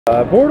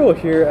Bortle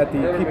here at the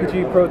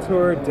PPG Pro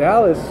Tour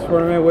Dallas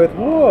tournament with,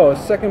 whoa,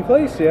 second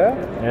place, yeah?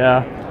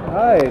 Yeah.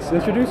 Nice.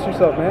 Introduce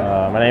yourself,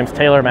 man. My name's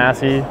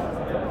Massey.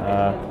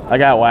 I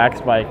got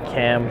waxed by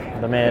Cam,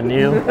 the man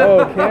Neal.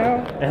 Oh,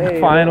 Cam? In the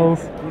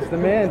finals. He's the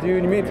man,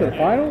 dude. You made it to the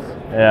finals?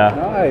 Yeah.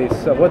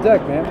 Nice. What deck,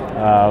 man?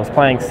 I was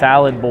playing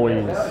Salad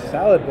Boys.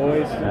 Salad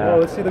Boys. Yeah. Oh,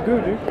 let's see the goo,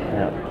 dude.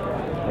 Yeah.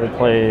 We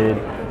played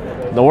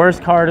the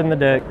worst card in the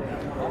deck,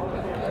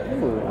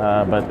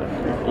 but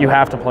you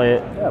have to play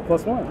it. Yeah,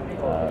 +1.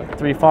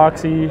 3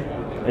 Foxy.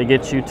 It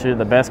gets you to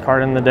the best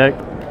card in the deck,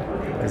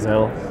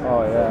 Gazelle.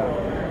 Oh,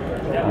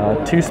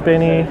 yeah. 2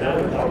 Spinny.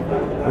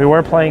 We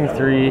were playing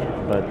 3,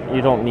 but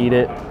you don't need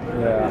it.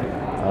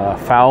 Yeah.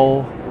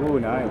 Foul. Ooh,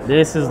 nice.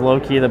 This is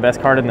low-key the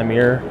best card in the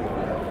mirror.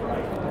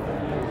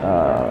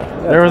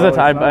 There was a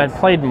time I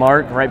played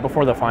Mark right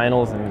before the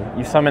finals, and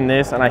you summoned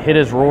this, and I hit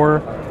his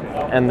roar,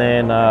 and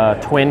then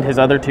twinned his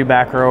other 2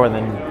 back row, and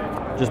then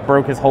just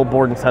broke his whole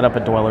board and set up a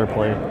Dweller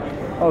play.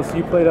 Oh, so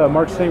you played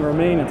Mark St.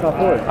 Romain in top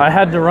 4? I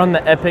had to run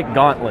the epic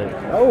gauntlet.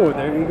 Oh,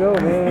 there you go,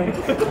 man.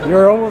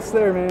 You're almost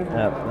there, man.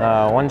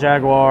 Yeah. 1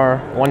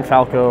 Jaguar, 1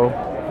 Falco.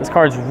 This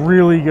card's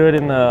really good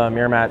in the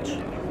mirror match.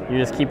 You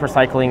just keep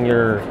recycling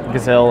your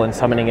Gazelle and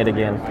summoning it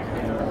again.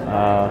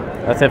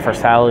 That's it for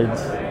Salads.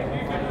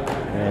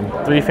 And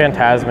 3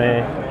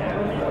 Phantasme,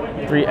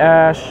 3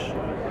 Ash,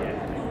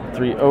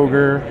 3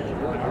 Ogre,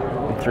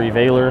 and 3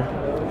 Veiler.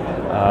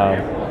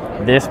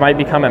 This might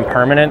become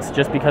impermanence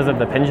just because of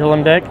the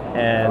Pendulum deck,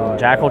 and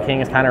Jackal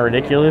King is kind of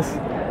ridiculous.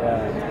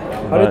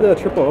 Yeah. How did the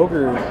triple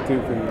Ogre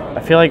do for you? I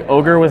feel like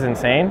Ogre was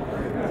insane.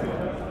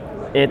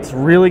 It's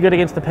really good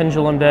against the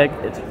Pendulum deck.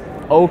 It's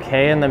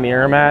okay in the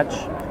mirror match.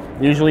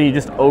 Usually you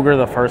just Ogre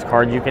the first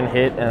card you can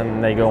hit,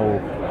 and they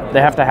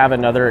have to have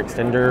another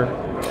extender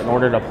in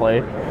order to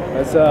play.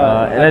 That's,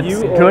 and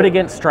it's good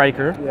against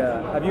Striker.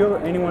 Yeah. Have you ever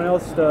anyone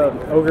else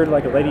ogred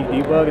like a Lady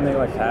Debug and they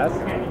like passed?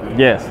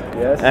 Yes.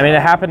 Yes. I mean,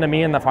 it happened to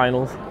me in the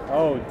finals.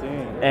 Oh,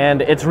 dang.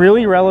 And it's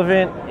really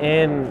relevant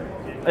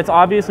it's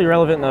obviously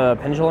relevant in the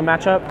Pendulum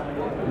matchup,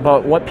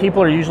 but what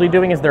people are usually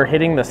doing is they're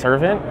hitting the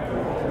Servant.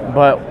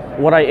 But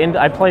what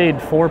I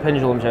played 4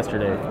 Pendulums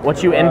yesterday.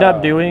 What you end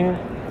up doing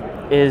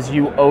is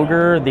you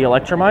Ogre the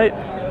Electromite,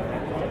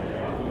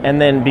 and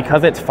then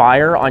because it's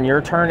fire on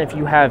your turn, if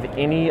you have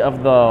any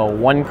of the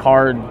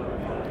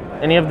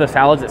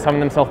Salads that summon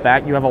themselves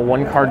back, you have a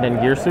 1-card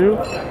Ningirsu.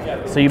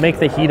 So you make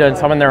the Hida and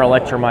summon their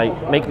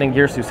Electromite, make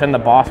Ningirsu, send the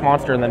boss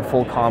monster, and then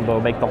full combo,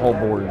 make the whole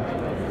board.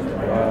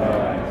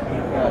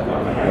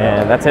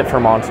 And that's it for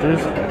monsters.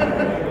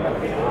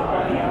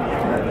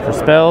 For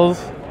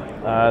spells,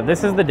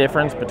 this is the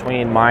difference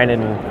between mine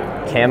and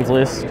Cam's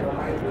list.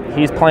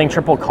 He's playing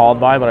triple Called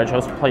By, but I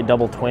chose to play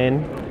double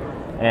Twin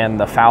and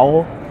the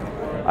Foul.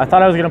 I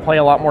thought I was going to play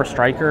a lot more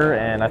Striker,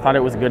 and I thought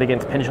it was good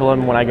against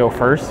Pendulum when I go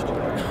first.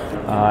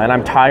 And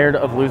I'm tired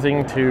of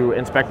losing to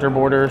Inspector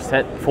Border,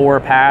 set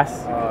 4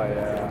 pass. Oh,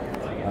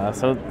 yeah.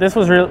 So this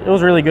was it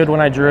was really good when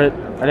I drew it.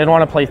 I didn't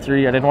want to play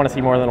 3. I didn't want to see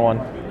more than 1.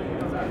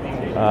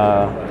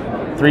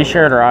 3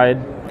 Shared Ride.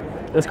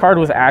 This card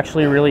was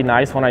actually really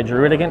nice when I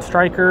drew it against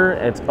Striker.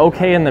 It's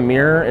okay in the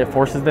mirror. It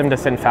forces them to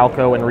send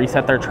Falco and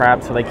reset their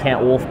traps so they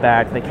can't wolf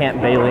back, they can't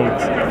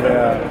Balinks.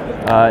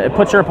 Yeah. It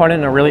puts your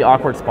opponent in a really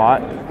awkward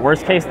spot.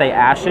 Worst case, they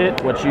Ash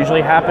it, which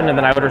usually happened, and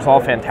then I would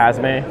resolve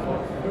Phantasme.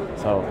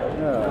 So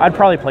Yeah. I'd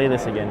probably play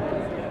this again.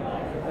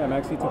 Yeah,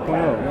 Maxi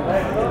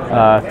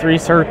 2.0. 3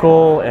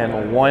 Circle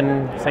and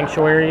 1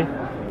 Sanctuary.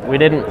 We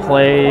didn't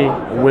play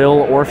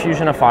Will or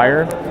Fusion of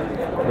Fire.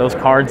 Those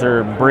cards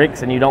are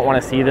bricks, and you don't want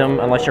to see them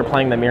unless you're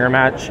playing the mirror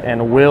match.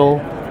 And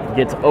Will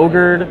gets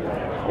Ogred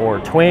or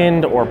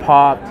Twinned or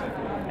popped,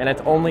 and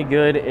it's only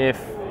good if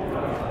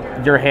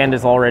your hand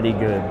is already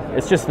good.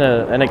 It's just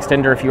an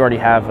extender if you already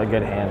have a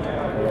good hand.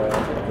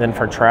 Then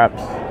for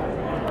traps,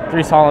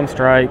 3 Solemn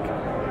Strike,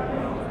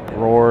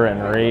 Roar,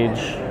 and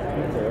Rage.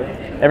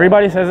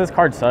 Everybody says this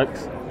card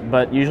sucks,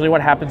 but usually what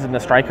happens in the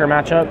Striker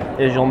matchup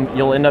is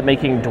you'll end up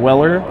making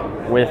Dweller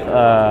with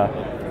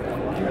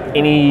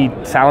any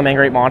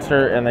Salamangreat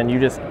monster, and then you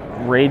just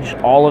Rage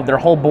all of their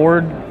whole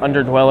board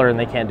under Dweller, and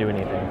they can't do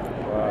anything.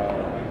 Wow.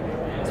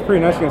 It's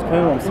pretty nice against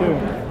Pendulums, too.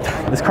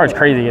 This card's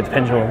crazy against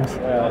Pendulums.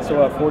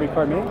 So 40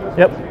 card main?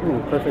 Yep.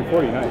 Ooh, perfect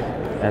 40, nice.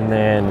 And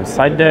then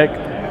side deck.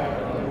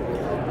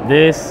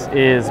 This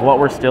is what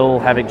we're still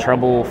having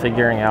trouble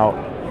figuring out.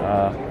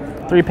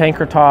 3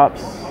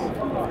 Pankratops.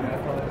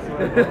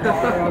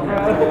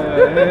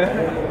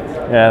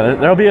 Yeah,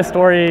 there'll be a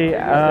story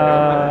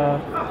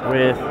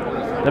with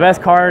the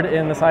best card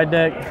in the side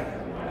deck.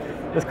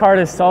 This card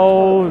is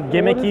so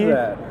gimmicky.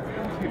 What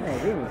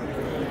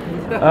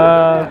is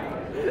that?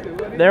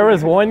 There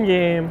was one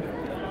game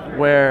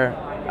where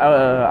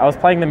I was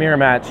playing the mirror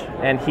match,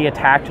 and he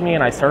attacked me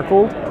and I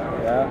circled.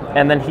 Yeah.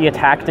 And then he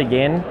attacked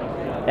again,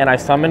 and I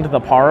summoned the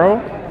Paro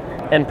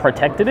and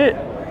protected it,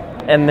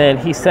 and then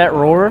he set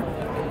Roar,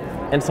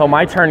 and so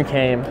my turn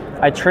came.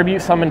 I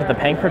tribute summoned the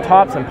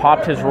Pankratops and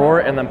popped his Roar,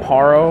 and then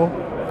Paro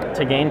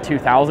to gain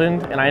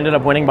 2,000, and I ended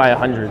up winning by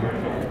 100.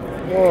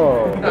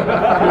 Whoa.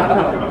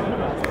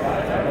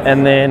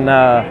 And then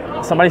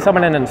somebody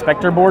summoned an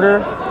inspector border,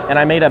 and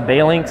I made a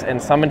Balinx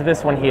and summoned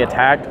this when he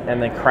attacked,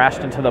 and then crashed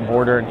into the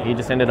border, and he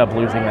just ended up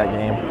losing that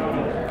game.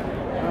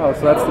 Oh,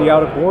 so that's the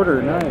out of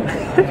border. Nice.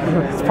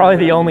 It's probably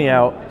the only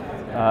out.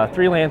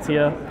 3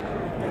 Lancia.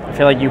 I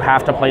feel like you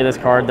have to play this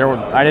card.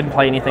 I didn't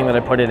play anything that I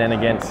put it in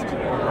against,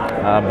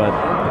 but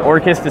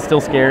Orcust is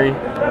still scary.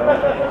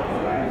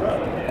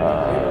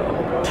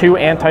 2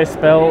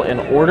 anti-spell in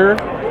order.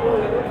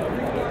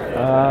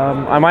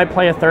 I might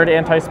play a 3rd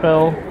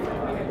anti-spell.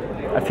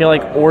 I feel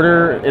like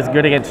order is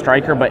good against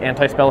striker, but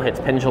anti-spell hits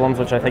pendulums,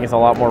 which I think is a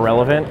lot more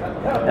relevant.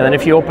 And then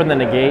if you open the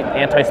negate,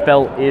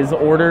 anti-spell is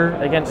order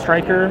against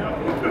striker.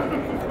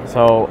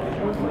 So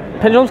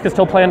pendulums can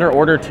still play under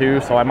order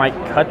too, so I might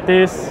cut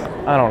this.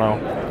 I don't know.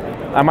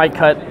 I might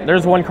cut.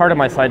 There's one card in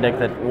my side deck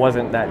that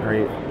wasn't that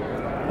great.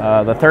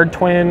 The 3rd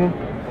twin,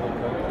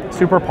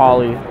 super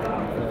poly.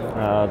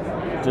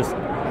 Just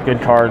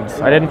good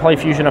cards. I didn't play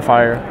Fusion of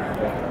Fire.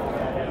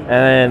 And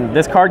then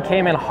this card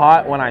came in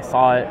hot when I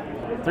saw it.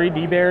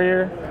 3D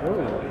barrier.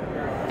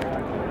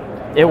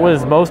 It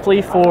was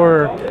mostly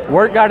for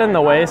work got in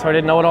the way, so I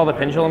didn't know what all the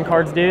pendulum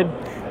cards did.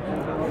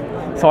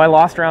 So I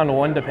lost round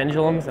 1 to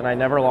pendulums, and I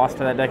never lost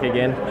to that deck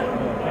again.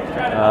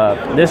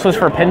 This was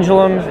for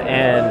pendulums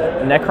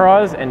and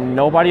Necros, and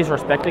nobody's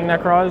respecting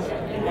Necros.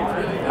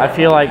 I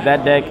feel like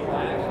that deck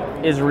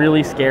is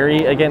really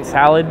scary against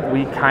Salad.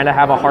 We kind of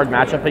have a hard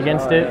matchup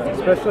against it.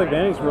 Especially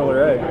Vanny's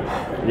Roller, eh?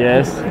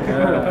 Yes.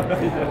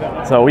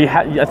 Yeah. So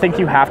I think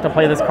you have to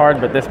play this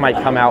card, but this might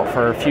come out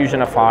for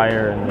Fusion of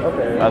Fire and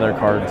other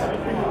cards.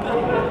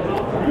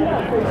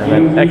 And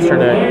then extra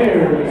deck.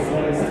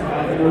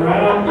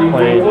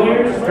 Played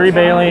 3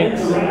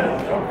 Balinx.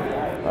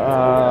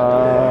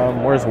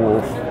 Where's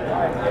Wolf?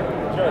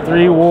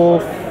 3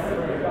 Wolf.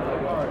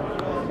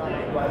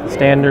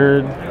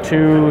 Standard.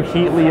 2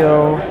 Heat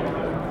Leo.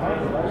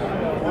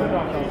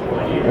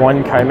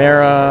 1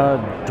 Chimera,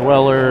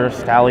 Dweller,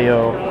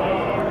 Stalio.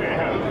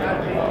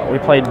 We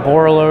played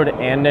Bortle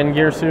and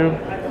Ngirsu.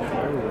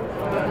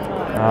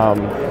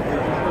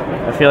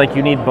 I feel like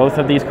you need both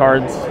of these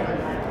cards.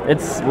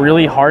 It's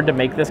really hard to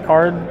make this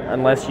card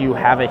unless you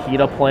have a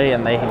Hita play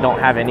and they don't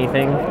have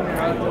anything.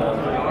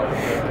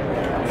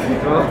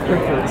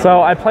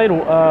 So I played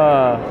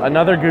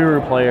another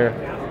Guru player,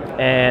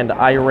 and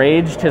I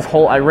raged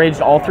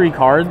all 3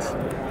 cards,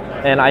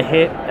 and I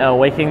hit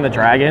Waking the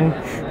Dragon.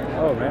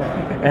 Oh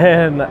man.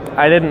 And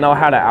I didn't know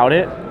how to out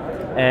it,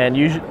 and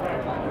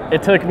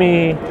it took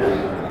me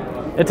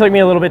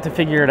a little bit to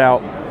figure it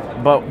out.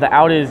 But the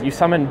out is you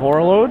summon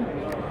Bortle,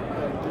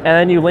 and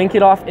then you link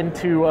it off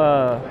into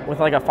with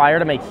like a fire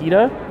to make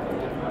Hita.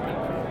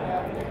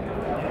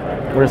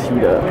 Where's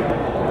Hita?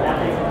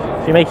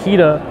 So you make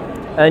Hita,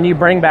 and then you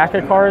bring back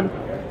a card,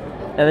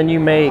 and then you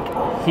make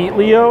Heat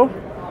Leo,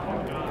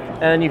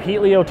 and then you Heat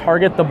Leo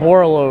target the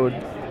Bortle,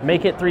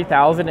 make it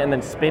 3,000, and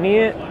then spinny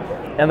it,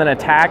 and then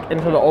attack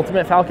into the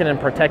Ultimate Falcon and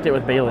protect it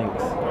with Balinx.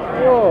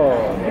 Whoa,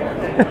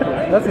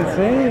 that's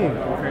insane.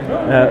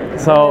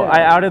 So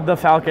I outed the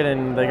Falcon,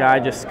 and the guy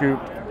just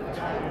scooped.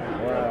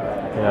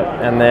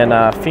 Yeah. And then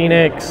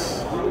Phoenix.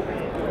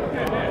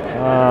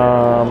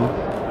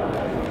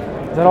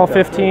 Is that all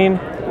 15?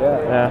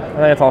 Yeah, I think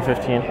that's all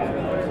 15.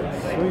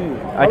 Sweet.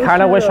 I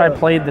kind of wish I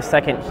played the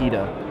 2nd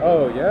Hita.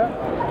 Oh, yeah?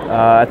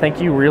 I think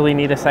you really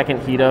need a 2nd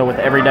Hita with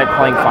every deck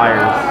playing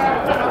fires.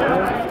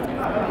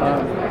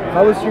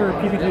 How was your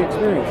PPG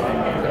experience?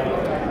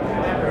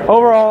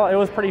 Overall, it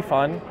was pretty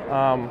fun.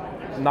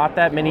 Not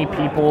that many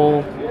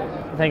people.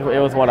 I think it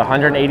was,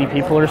 180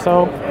 people or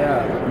so?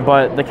 Yeah.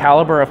 But the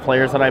caliber of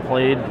players that I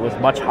played was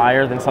much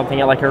higher than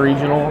something at like a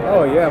regional.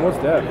 Oh yeah, most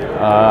definitely.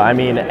 I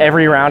mean,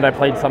 every round I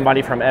played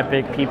somebody from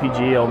Epic,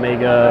 PPG,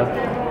 Omega.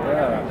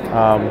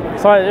 Yeah.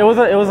 So it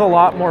was a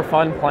lot more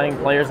fun playing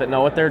players that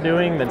know what they're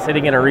doing than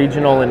sitting at a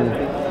regional and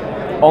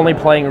only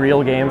playing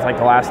real games like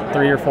the last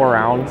 3 or 4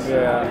 rounds.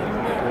 Yeah.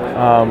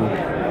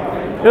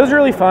 It was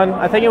really fun.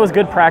 I think it was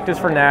good practice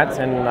for Nats,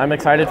 and I'm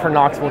excited for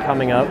Knoxville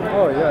coming up.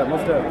 Oh yeah,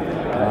 most definitely.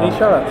 Any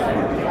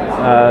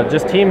shoutouts?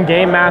 Just Team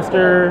Game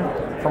Master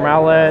from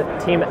Outlet,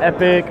 Team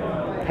Epic,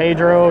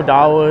 Pedro,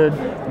 Dawood,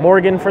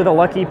 Morgan for the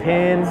lucky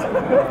pin,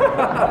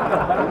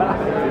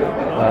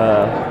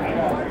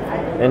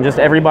 and just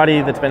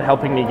everybody that's been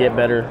helping me get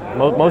better.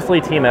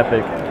 Mostly Team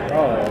Epic.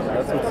 Oh,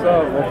 that's what's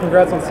up. Well,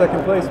 congrats on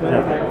 2nd place, man.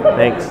 Yeah.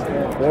 Thanks.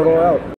 Bortle out.